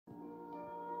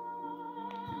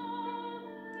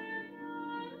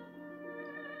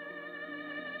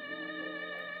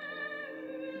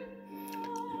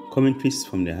Commentaries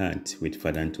from the Heart with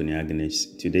Father Anthony Agnes.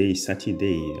 Today is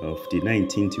Saturday of the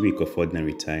 19th week of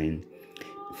Ordinary Time.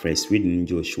 First reading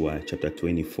Joshua chapter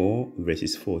 24,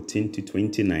 verses 14 to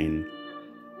 29.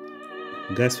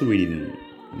 Gospel reading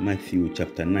Matthew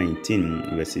chapter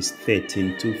 19, verses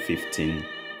 13 to 15.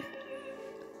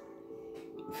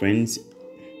 Friends,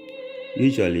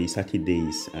 usually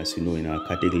Saturdays, as you know, in our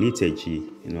Catholic liturgy,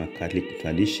 in our Catholic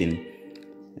tradition,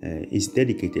 is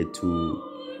dedicated to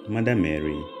Mother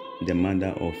Mary, the mother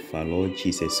of our Lord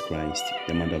Jesus Christ,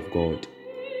 the mother of God.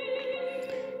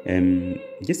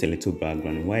 Just a little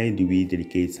background. Why do we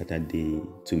dedicate Saturday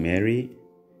to Mary?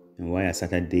 And why are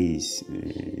Saturdays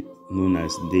known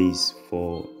as days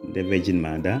for the Virgin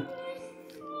Mother?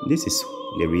 This is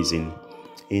the reason.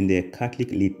 In the Catholic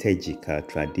liturgical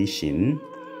tradition,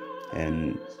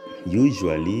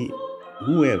 usually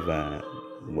whatever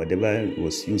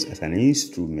was used as an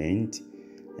instrument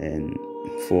and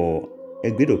for a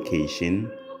great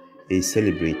occasion is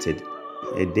celebrated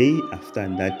a day after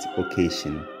that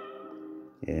occasion.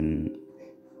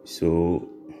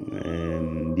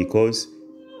 Because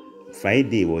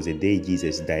Friday was the day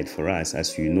Jesus died for us,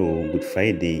 as you know, Good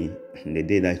Friday, the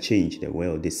day that changed the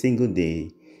world, the single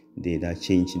day that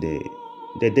changed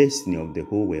the destiny of the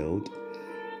whole world.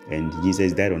 And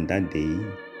Jesus died on that day.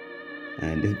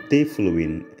 And the day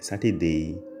following,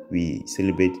 Saturday, we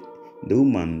celebrate the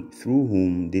woman through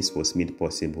whom this was made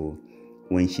possible.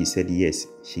 When she said yes,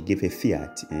 she gave a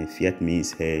fiat. Fiat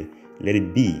means her let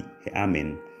it be, her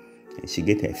amen. She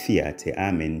gave her fiat, her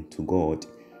amen to God,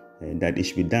 that it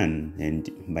should be done. And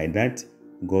by that,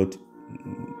 God,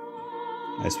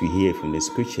 as we hear from the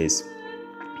scriptures,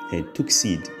 took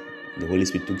seed. The Holy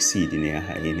Spirit took seed in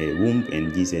her womb,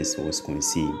 and Jesus was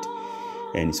conceived.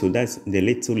 And so that's the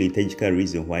little liturgical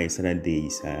reason why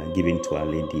Saturdays are given to Our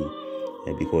Lady,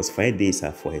 because 5 days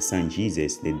are for her son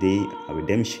Jesus, the day our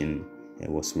redemption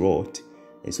was wrought.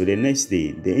 And so the next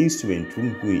day, the instrument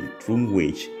through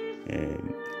which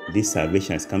this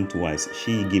salvation has come to us,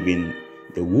 she giving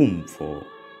the womb for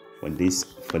this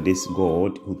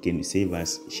God who came to save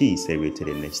us, she is celebrated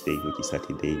the next day, which is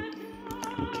Saturday.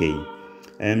 Okay.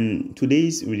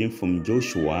 Today's reading from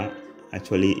Joshua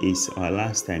actually is our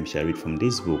last time shall read from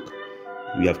this book.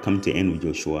 We have come to the end of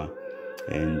Joshua,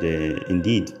 and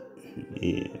indeed,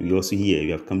 we also hear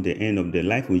we have come to the end of the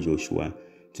life of Joshua.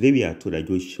 Today we are told that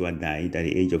Joshua died at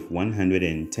the age of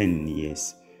 110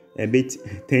 years, a bit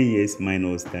 10 years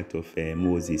minus that of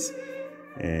Moses,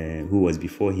 who was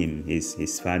before him,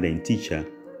 his father and teacher.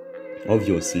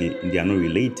 Obviously, they are not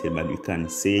related, but we can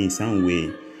say in some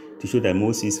way to show that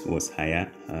Moses was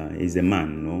higher, is a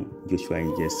man, no? Joshua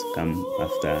just come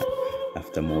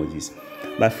after Moses.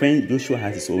 But friends, Joshua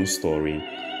has his own story.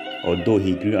 Although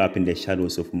he grew up in the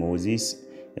shadows of Moses,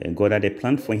 God had a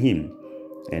plan for him.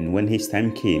 And when his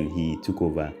time came, he took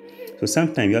over. So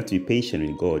sometimes you have to be patient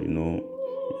with God,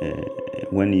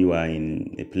 when you are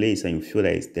in a place and you feel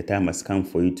that the time has come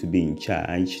for you to be in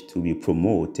charge, to be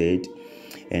promoted,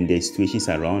 and the situations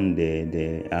around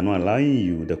they are not allowing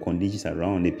you, the conditions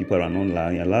around, the people are not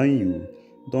allowing you,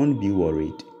 don't be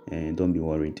worried. Don't be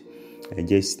worried.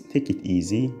 Just take it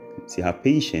easy. Have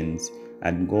patience.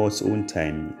 At God's own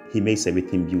time, He makes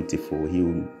everything beautiful. He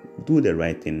will do the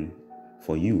right thing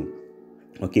for you.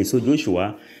 Okay, so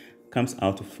Joshua comes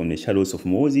out from the shadows of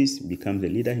Moses, becomes the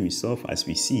leader himself, as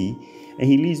we see, and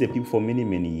he leads the people for many,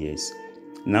 many years.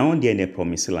 Now they're in the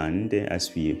promised land,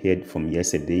 as we heard from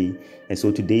yesterday. And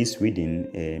so today's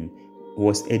reading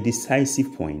was a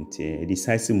decisive point, a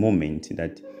decisive moment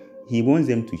that he wants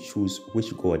them to choose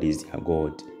which God is their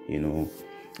God,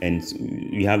 And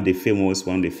we have one of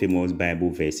the famous Bible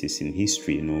verses in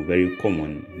history, very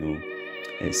common,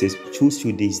 It says, choose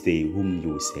you this day whom you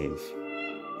will serve.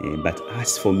 But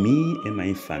as for me and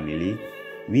my family,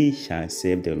 we shall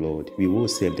serve the Lord. We will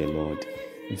serve the Lord.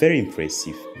 Very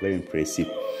impressive, very impressive.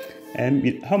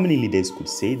 And how many leaders could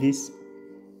say this?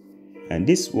 And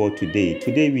this world today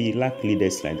we lack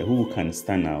leaders like that who can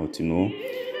stand out,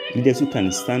 leaders who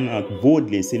can stand out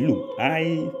boldly and say, look,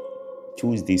 I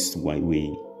choose this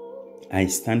way. I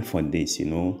stand for this,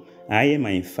 I am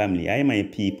my family, I am my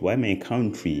people, I am my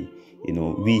country,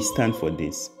 we stand for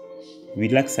this. We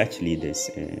lack such leaders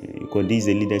because these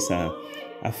leaders are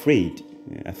afraid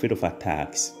of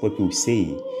attacks. What people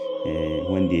say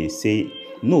when they say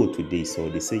no to this or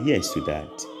they say yes to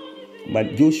that.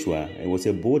 But Joshua was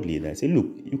a bold leader. He said, look,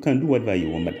 you can do whatever you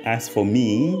want, but as for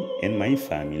me and my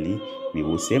family, we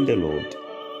will serve the Lord.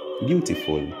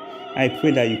 Beautiful. I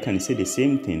pray that you can say the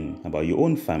same thing about your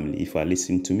own family if you are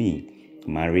listening to me.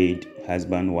 Married,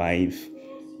 husband, wife,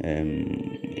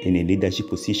 in a leadership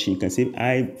position, you can say,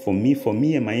 for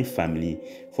me and my family,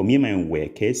 for me and my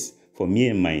workers, for me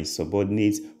and my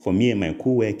subordinates, for me and my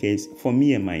co-workers, for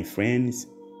me and my friends,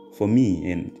 for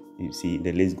me, and you see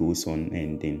the list goes on,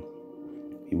 and then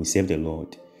you will serve the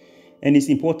Lord. And it's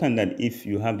important that if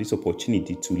you have this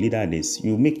opportunity to lead others,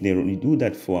 you do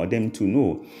that for them to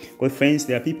know. But friends,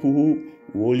 there are people who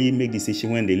only make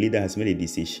decision when the leader has made a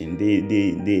decision.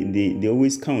 They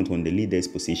always count on the leader's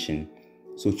position.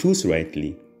 So choose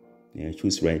rightly. Yeah,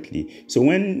 choose rightly. So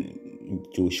when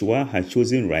Joshua had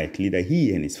chosen rightly that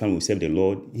he and his family will serve the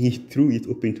Lord, he threw it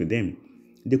open to them.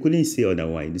 They couldn't say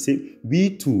otherwise. They said,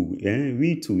 we too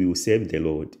we will serve the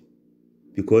Lord.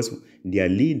 Because their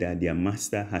leader, their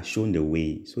master has shown the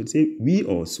way. So they say, we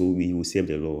will serve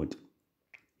the Lord.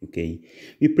 Okay.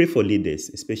 We pray for leaders,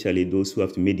 especially those who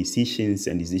have to make decisions,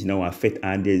 and decisions that will affect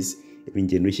others, even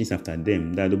generations after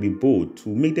them, that will be bold to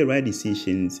make the right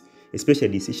decisions, especially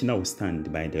decisions that will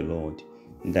stand by the Lord.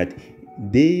 That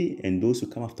they and those who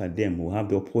come after them will have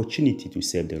the opportunity to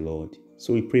serve the Lord.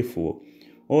 So we pray for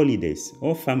all leaders,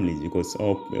 all families, because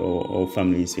all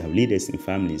families, you have leaders in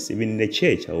families, even in the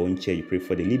church, our own church, you pray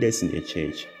for the leaders in the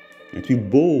church. And to be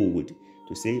bold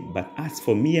to say, but as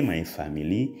for me and my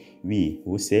family, we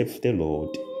will serve the Lord.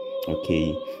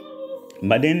 Okay.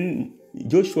 But then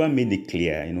Joshua made it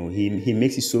clear, he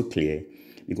makes it so clear.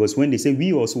 Because when they say,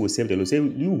 we also will serve the Lord, say,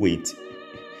 you wait.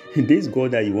 This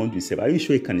God that you want to serve, are you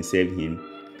sure you can serve him?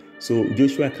 So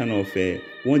Joshua kind of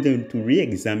want them to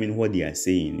re-examine what they are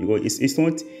saying, because it's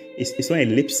not a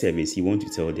lip service he wants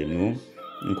to tell them, no.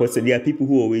 Because there are people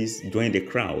who always join the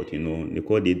crowd, they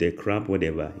call it the crowd,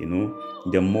 whatever,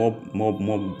 the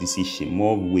mob decision,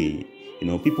 mob way,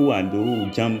 people who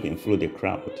jump and follow the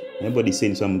crowd. Everybody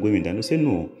saying, so I'm going with that. They say,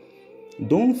 no,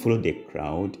 don't follow the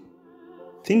crowd.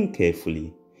 Think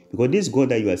carefully, because this God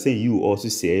that you are saying you also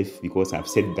serve, because I've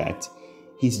said that,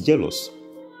 he's jealous.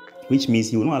 Which means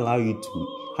he will not allow you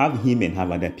to have him and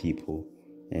have other people.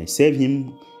 Serve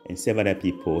him and serve other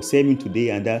people. Serve him today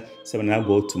and serve another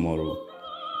God tomorrow.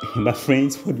 But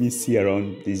friends, what we see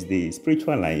around these days,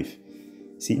 spiritual life.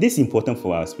 See, this is important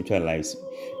for our spiritual lives.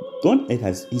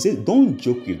 He says, don't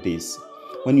joke with this.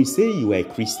 When you say you are a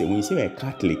Christian, when you say you are a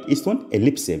Catholic, it's not a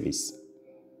lip service.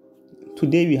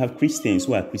 Today we have Christians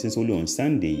who are Christians only on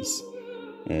Sundays.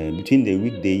 Between the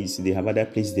weekdays, they have other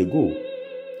places they go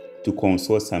to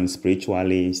consult some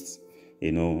spiritualists,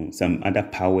 some other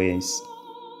powers.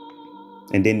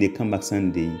 And then they come back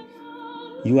Sunday.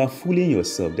 You are fooling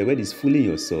yourself. The word is fooling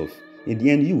yourself. In the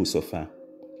end, you will suffer.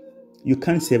 You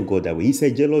can't serve God that way. He's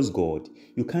a jealous God.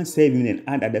 You can't serve him and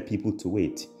add other people to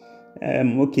it.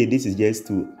 Okay, this is just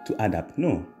to add up.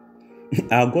 No.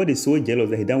 Our God is so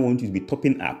jealous that he doesn't want you to be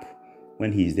topping up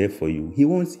when he is there for you. He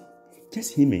wants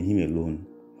just him and him alone.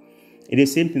 It's the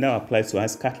same thing that applies to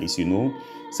us Catholics,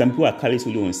 Some people are Catholics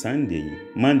only on Sunday,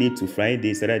 Monday to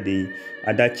Friday, Saturday,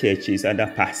 other churches, other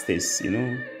pastors,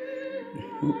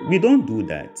 We don't do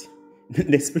that.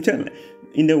 The spiritual,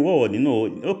 in the world,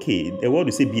 okay, the world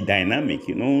will say be dynamic,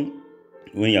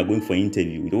 when you are going for an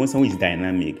interview. You don't want someone who is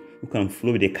dynamic, who can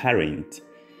flow with the current.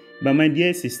 But my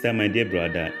dear sister, my dear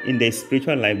brother, in the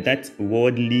spiritual life, that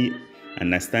worldly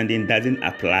understanding doesn't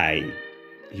apply.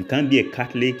 You can't be a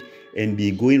Catholic and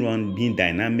be going around being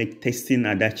dynamic, testing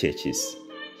other churches.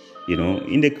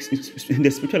 In the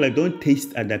spiritual life, don't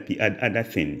taste other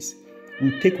things.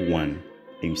 You take one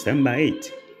and you stand by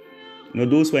it.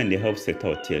 Those who are in the health sector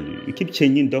will tell you, you keep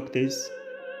changing doctors,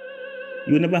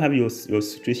 you will never have your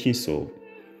situation solved.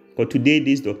 But today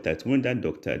this doctor, tomorrow that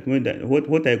doctor,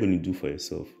 what are you going to do for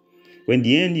yourself? When in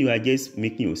the end you are just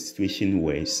making your situation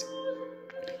worse.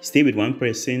 Stay with one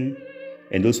person,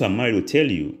 and those who are married will tell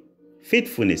you,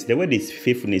 faithfulness, the word is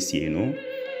faithfulness here,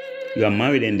 You are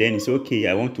married and then it's okay,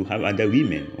 I want to have other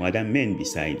women or other men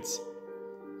besides.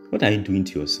 What are you doing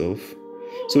to yourself?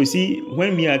 So you see,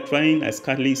 when we are trying as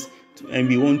Catholics and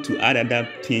we want to add other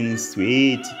things to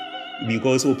it,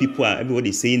 because everybody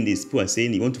is saying this, people are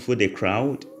saying you want to follow the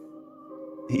crowd,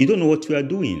 you don't know what you are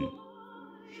doing.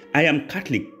 I am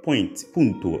Catholic,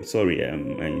 punto. Sorry,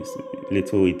 my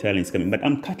little Italian is coming, but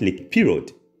I'm Catholic,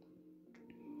 period.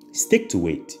 Stick to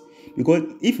it. Because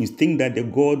if you think that the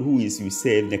God who is you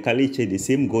serve, the Catholic Church, the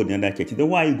same God in other church, then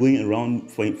why are you going around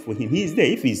for him? He is there.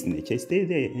 If he's in the church, stay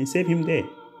there and serve him there.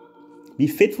 Be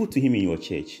faithful to him in your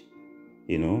church.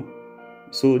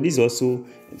 So this also,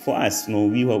 for us,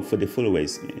 we have, for the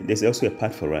followers, there's also a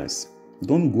part for us.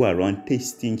 Don't go around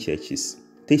tasting churches,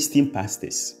 tasting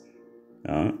pastors,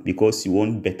 because you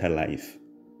want better life.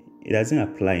 It doesn't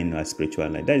apply in our spiritual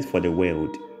life. That is for the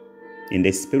world. In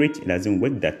the spirit, it doesn't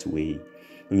work that way.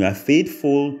 When you are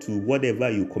faithful to whatever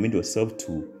you commit yourself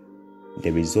to,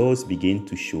 the results begin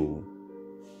to show.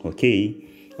 Okay?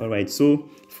 All right. So,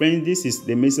 friends, this is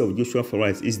the message of Joshua for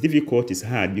us. It's difficult, it's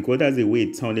hard, because that's the way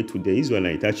it sounded to the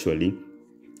Israelites, actually.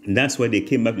 And that's why they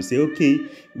came back to say, okay,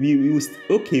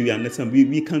 we understand.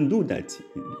 We can do that.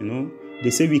 They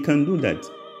say we can do that.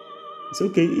 It's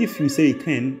okay. If you say you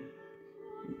can,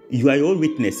 you are your own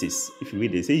witnesses. If you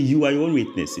read it, say you are your own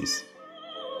witnesses.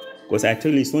 Because I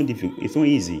tell you, it's not difficult, it's not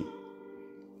easy.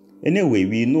 Anyway,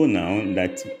 we know now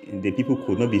that the people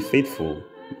could not be faithful.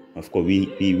 Of course,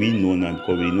 we know now,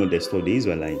 because we know the story of the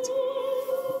Israelites.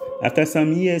 After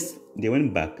some years, they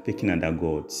went back picking other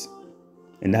gods.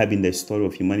 And that has been the story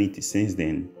of humanity since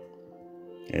then.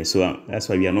 So that's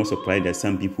why we are not surprised that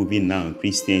some people, even now,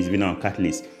 Christians, even now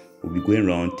Catholics, will be going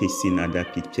around tasting other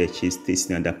churches,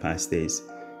 tasting other pastors.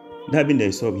 That has been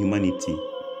the story of humanity.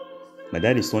 But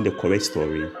that is not the correct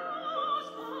story.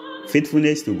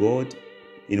 Faithfulness to God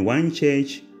in one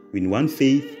church, in one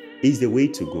faith, is the way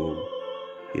to go.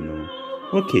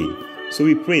 Okay, so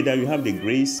we pray that you have the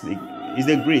grace. It's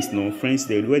the grace, no, friends,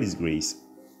 the word is grace.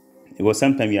 Because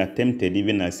sometimes we are tempted,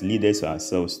 even as leaders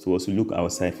ourselves, to also look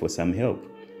outside for some help.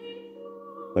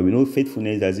 But we know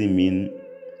faithfulness doesn't mean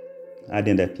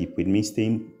adding other people. It means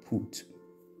staying put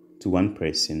to one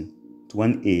person, to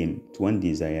one aim, to one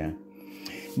desire.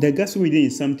 The gospel reading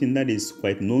is something that is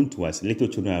quite known to us. Little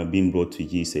children are being brought to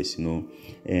Jesus,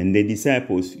 and the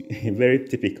disciples, very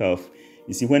typical of,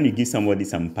 you see, when you give somebody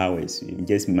some powers,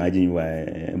 just imagine you are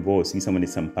a boss, give somebody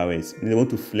some powers, and they want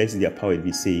to flex their power,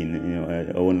 we say in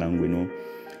our own language,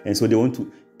 and so they want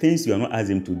to, things you are not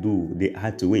asking them to do, they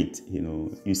add to it,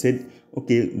 You said,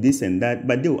 okay, this and that,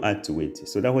 but they will add to it.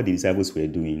 So that's what the disciples were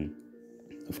doing.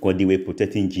 Of course, they were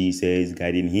protecting Jesus,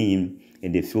 guiding him,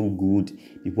 and they feel good.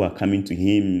 People are coming to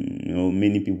him.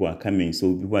 Many people are coming.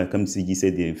 So people are coming to see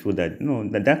Jesus. They feel that,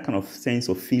 that kind of sense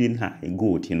of feeling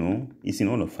good, is in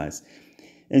all of us.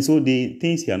 And so the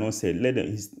things he had not said,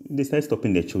 they started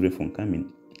stopping the children from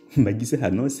coming. But Jesus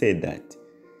had not said that.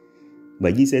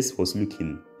 But Jesus was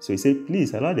looking. So he said,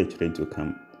 please allow the children to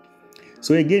come.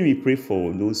 So again, we pray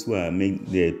for those who are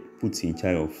put in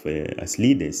charge of as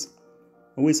leaders.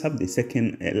 Always have the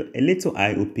second, a little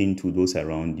eye open to those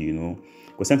around you,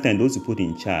 because sometimes those who put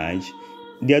in charge,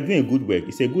 they are doing a good work.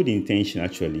 It's a good intention,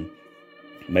 actually.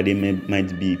 But they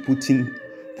might be pushing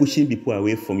people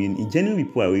away from you, genuine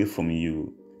people away from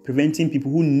you, preventing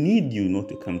people who need you not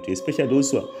to come to you, especially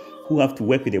those who have to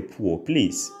work with the poor,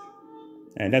 please.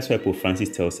 And that's why Pope Francis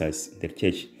tells us, the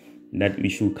church, that we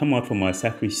should come out from our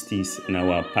sacristies and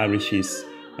our parishes,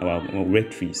 our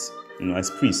rectories,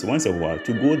 as priests, once a while,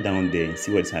 to go down there and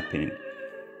see what's happening.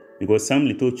 Because some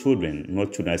little children,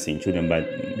 not children as in children,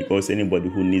 but because anybody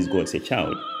who needs God is a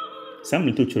child, some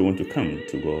little children want to come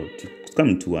to God, to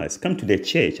come to us, come to the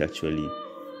church, actually.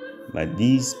 But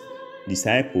these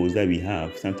disciples that we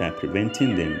have sometimes are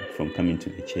preventing them from coming to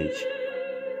the church.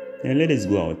 And let us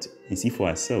go out and see for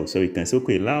ourselves, so we can say,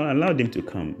 okay, allow them to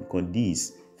come,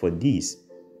 because for these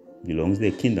belongs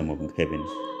the kingdom of heaven.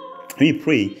 We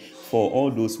pray for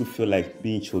all those who feel like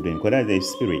being children, because that's the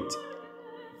spirit.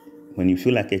 When you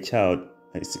feel like a child,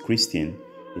 as a Christian,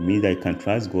 it means that you can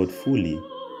trust God fully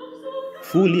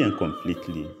and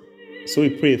completely. So we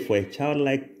pray for a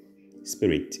childlike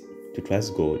spirit to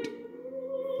trust God,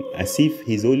 as if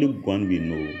He's the only one we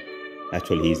know.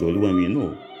 Actually, He's the only one we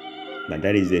know. But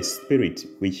that is the spirit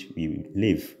which we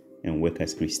live and work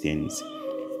as Christians.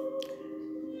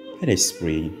 Let us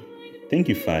pray. Thank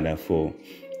you, Father, for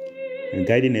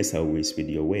guiding us always with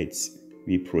your words.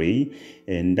 We pray,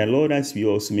 and the Lord, as we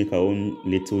also make our own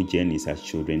little journeys as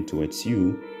children towards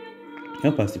you,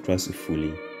 help us to trust you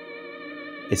fully.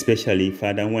 Especially,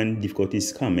 Father, when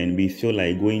difficulties come and we feel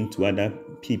like going to other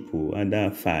people,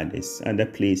 other fathers, other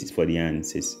places for the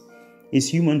answers. It's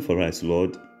human for us,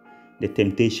 Lord, the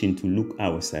temptation to look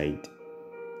outside.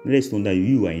 Let us know that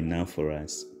you are enough for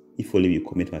us, if only we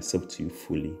commit ourselves to you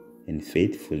fully and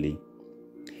faithfully.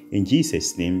 In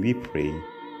Jesus' name we pray.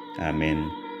 Amen.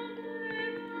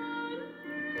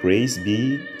 Praise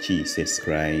be Jesus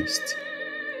Christ.